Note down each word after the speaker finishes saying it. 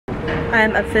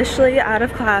I'm officially out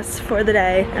of class for the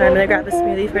day, and I'm gonna grab a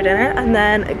smoothie for dinner and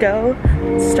then go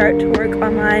start to work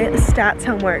on my stats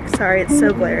homework. Sorry, it's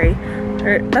so glary.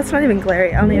 Or, that's not even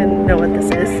glary, I don't even know what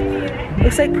this is.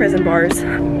 Looks like prison bars.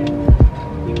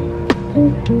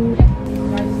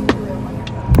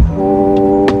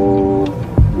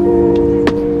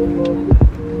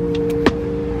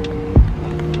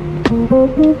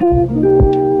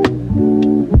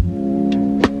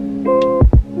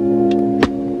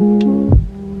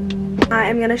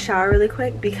 I'm gonna shower really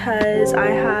quick because I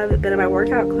have been in my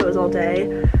workout clothes all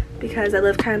day because I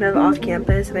live kind of off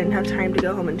campus and I didn't have time to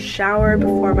go home and shower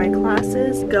before my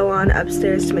classes. Go on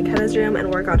upstairs to McKenna's room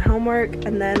and work on homework,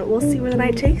 and then we'll see where the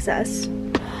night takes us.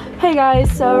 Hey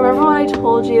guys, so remember when I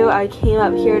told you I came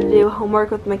up here to do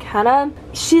homework with McKenna?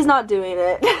 She's not doing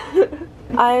it.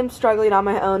 I am struggling on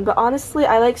my own, but honestly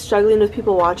I like struggling with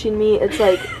people watching me. It's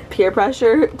like peer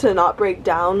pressure to not break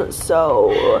down,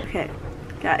 so. Okay,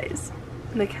 guys.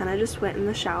 McKenna just went in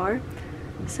the shower,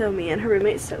 so me and her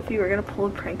roommate Sophie were gonna pull a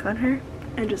prank on her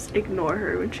and just ignore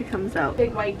her when she comes out.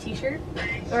 Big white t-shirt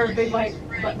or a big white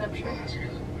button-up shirt.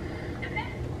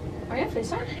 Are you on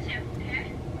FaceTime?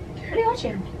 What are you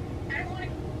watching?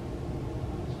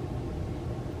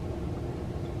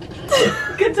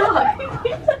 Good dog.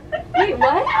 Wait,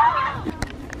 what?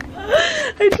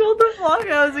 I told the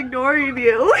vlog I was ignoring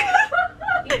you.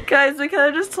 Guys,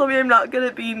 McKenna just told me I'm not good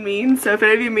at being mean, so if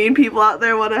any of you mean people out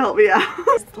there want to help me out.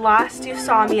 Last you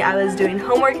saw me, I was doing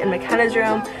homework in McKenna's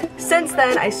room. Since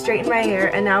then, I straightened my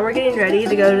hair, and now we're getting ready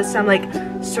to go to some like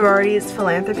sororities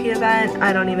philanthropy event.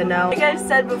 I don't even know. Like I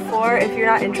said before, if you're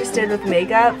not interested with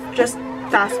makeup, just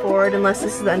fast forward unless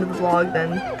this is the end of the vlog,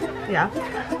 then yeah.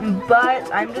 But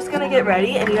I'm just gonna get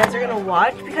ready, and you guys are gonna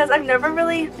watch because I've never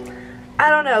really, I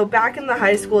don't know, back in the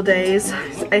high school days,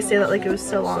 I say that like it was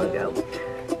so long ago.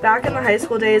 Back in the high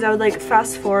school days, I would like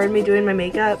fast forward me doing my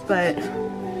makeup, but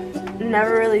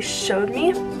never really showed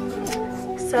me.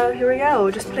 So here we go,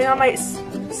 just putting on my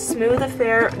Smooth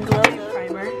Affair Glowy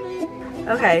Primer.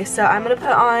 Okay, so I'm gonna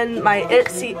put on my It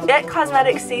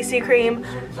Cosmetics CC Cream.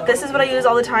 This is what I use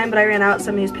all the time, but I ran out, so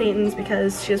I'm gonna use Peyton's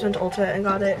because she just went to Ulta and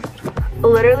got it.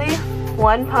 Literally,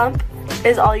 one pump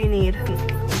is all you need.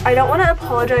 I don't want to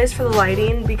apologize for the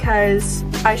lighting because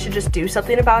I should just do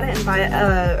something about it and buy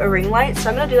a ring light, so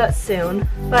I'm going to do that soon.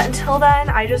 But until then,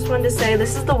 I just wanted to say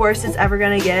this is the worst it's ever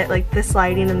going to get, like this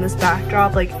lighting and this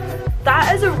backdrop. Like,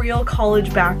 that is a real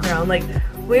college background. Like,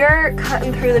 we're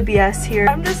cutting through the BS here.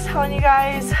 I'm just telling you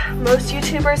guys, most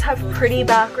YouTubers have pretty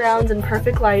backgrounds and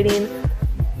perfect lighting,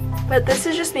 but this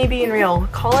is just me being real.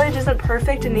 College isn't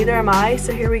perfect and neither am I,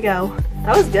 so here we go.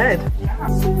 That was good. Yeah.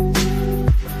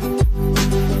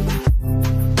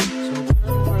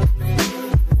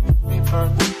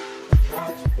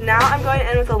 Now I'm going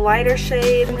in with a lighter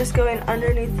shade. I'm just going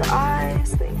underneath the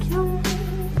eyes. Thank you.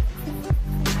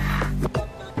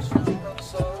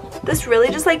 This really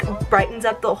just like brightens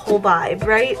up the whole vibe,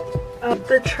 right?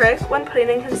 The trick when putting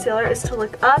in concealer is to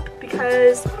look up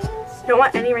because you don't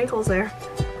want any wrinkles there.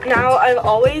 Now, I've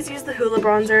always used the Hoola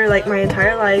bronzer like my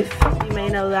entire life. You may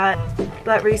know that.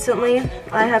 But recently,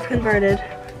 I have converted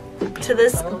to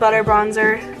this butter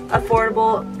bronzer.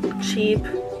 Affordable, cheap,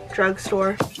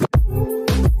 drugstore.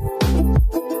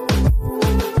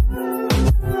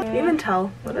 You can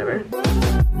tell, whatever.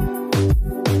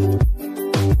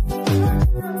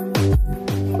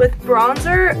 With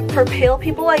bronzer, for pale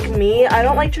people like me, I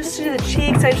don't like just to do the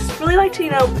cheeks. I just really like to,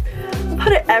 you know,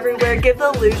 put it everywhere, give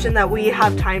the illusion that we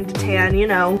have time to tan, you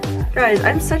know. Guys,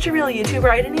 I'm such a real YouTuber.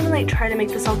 I didn't even like try to make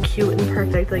this all cute and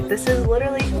perfect. Like, this is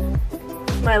literally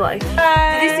my life.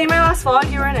 Did you see my last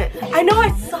vlog? You were in it. I know,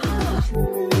 I saw.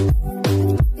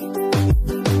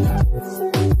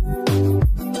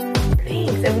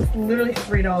 Thanks. It was literally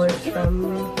 $3 from.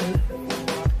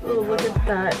 Oh, look at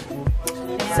that.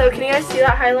 So can you guys see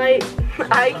that highlight?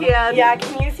 I can. Yeah,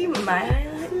 can you see my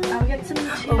highlight? I'll get some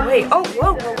too. Oh wait. Oh,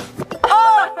 whoa.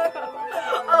 Oh!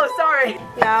 Oh, sorry.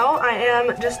 Now I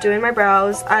am just doing my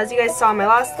brows. As you guys saw in my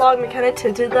last vlog, McKenna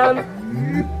tinted them,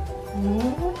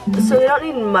 so they don't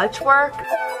need much work.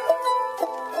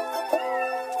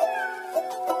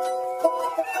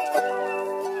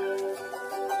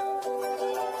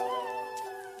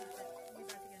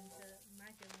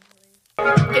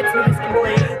 It's nice and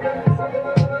late.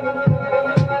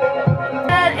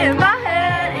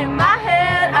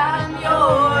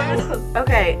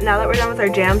 Okay, now that we're done with our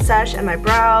jam sesh and my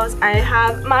brows, I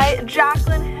have my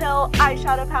Jaclyn Hill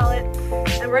eyeshadow palette,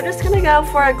 and we're just gonna go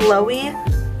for a glowy,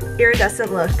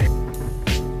 iridescent look.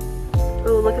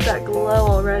 Oh, look at that glow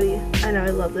already. I know, I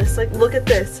love this. Like, look at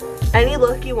this. Any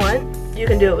look you want, you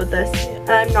can do it with this. And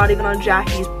I'm not even on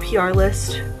Jackie's PR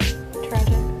list.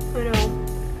 tragic. I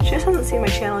know. She just hasn't seen my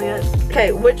channel yet.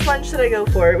 Okay, which one should I go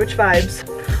for? Which vibes?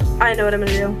 I know what I'm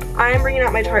gonna do. I am bringing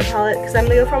out my Tarte palette because I'm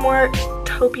gonna go for more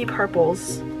taupey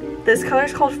purples. This color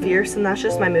is called Fierce, and that's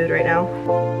just my mood right now.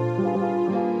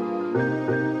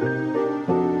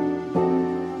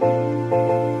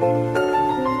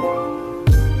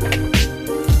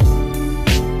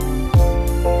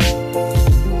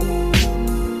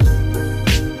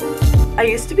 I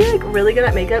used to be like really good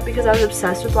at makeup because I was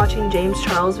obsessed with watching James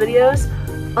Charles videos.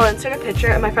 I'll insert a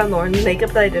picture of my friend Lauren's makeup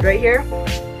that I did right here.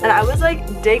 And I was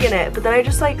like digging it, but then I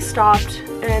just like stopped,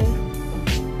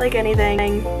 and like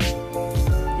anything,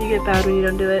 you get bad when you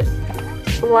don't do it.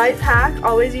 Life hack,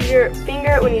 always use your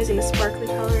finger when using a sparkly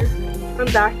color.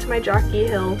 I'm back to my Jackie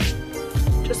Hill.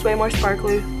 Just way more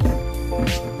sparkly.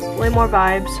 Way more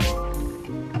vibes.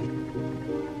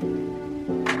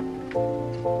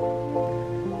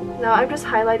 Now I'm just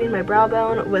highlighting my brow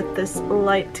bone with this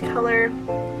light color.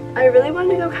 I really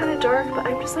wanted to go kind of dark, but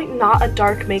I'm just like not a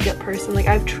dark makeup person. Like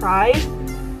I've tried,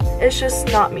 it's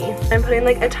just not me. I'm putting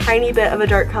like a tiny bit of a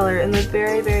dark color in the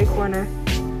very, very corner.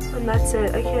 And that's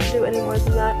it. I can't do any more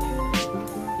than that.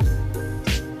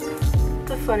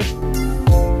 The funny.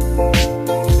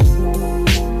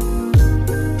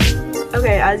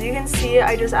 Okay, as you can see,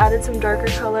 I just added some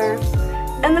darker color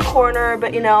in the corner,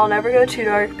 but you know, I'll never go too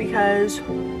dark because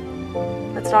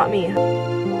that's not me.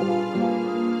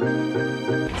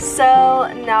 So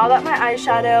now that my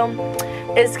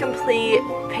eyeshadow is complete,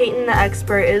 Peyton the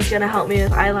expert is gonna help me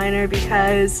with eyeliner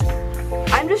because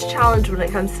I'm just challenged when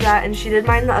it comes to that, and she did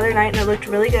mine the other night and it looked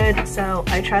really good, so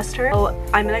I trust her. So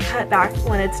I'm gonna cut back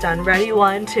when it's done. Ready?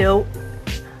 1, 2.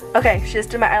 Okay, she just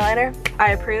did my eyeliner.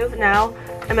 I approve. Now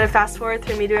I'm gonna fast forward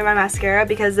through me doing my mascara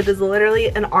because it is literally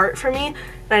an art for me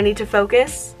and I need to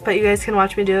focus, but you guys can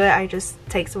watch me do it. It just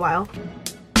takes a while.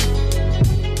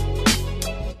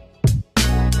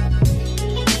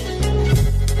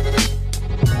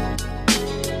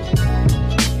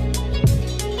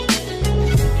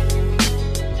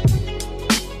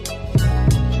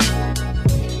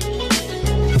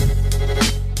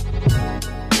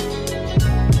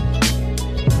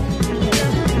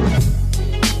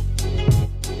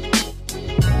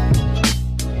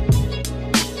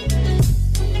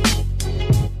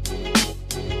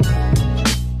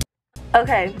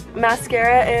 Okay,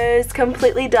 mascara is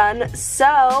completely done.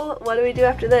 So, what do we do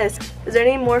after this? Is there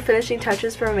any more finishing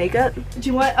touches for our makeup? Do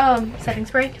you want setting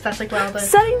spray? Because that's like all the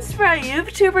setting spray.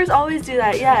 YouTubers always do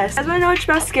that. Yes. As I know which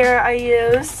mascara I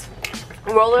use.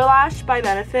 Roller Lash by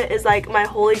Benefit is like my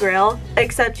holy grail.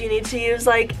 Except you need to use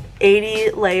like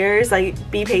 80 layers. Like,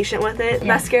 be patient with it. Yeah.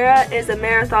 Mascara is a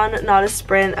marathon, not a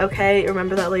sprint. Okay,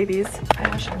 remember that, ladies.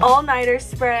 All Nighter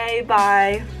Spray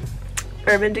by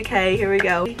Urban Decay. Here we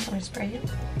go. Can I spray you?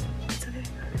 It's okay.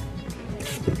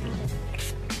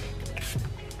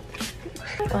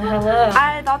 Oh, hello.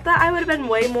 I thought that I would have been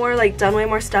way more, like, done way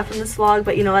more stuff in this vlog,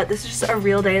 but you know what? This is just a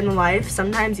real day in the life.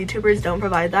 Sometimes YouTubers don't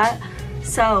provide that.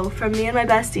 So, from me and my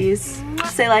besties,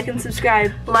 say like and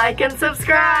subscribe. Like and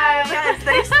subscribe! Yes,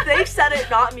 they said it,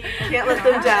 not me. You can't let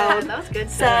them down. That was good.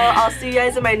 So, I'll see you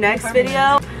guys in my next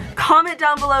video. Comment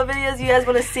down below videos you guys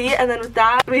want to see, and then with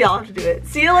that, we all have to do it.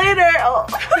 See you later! Oh.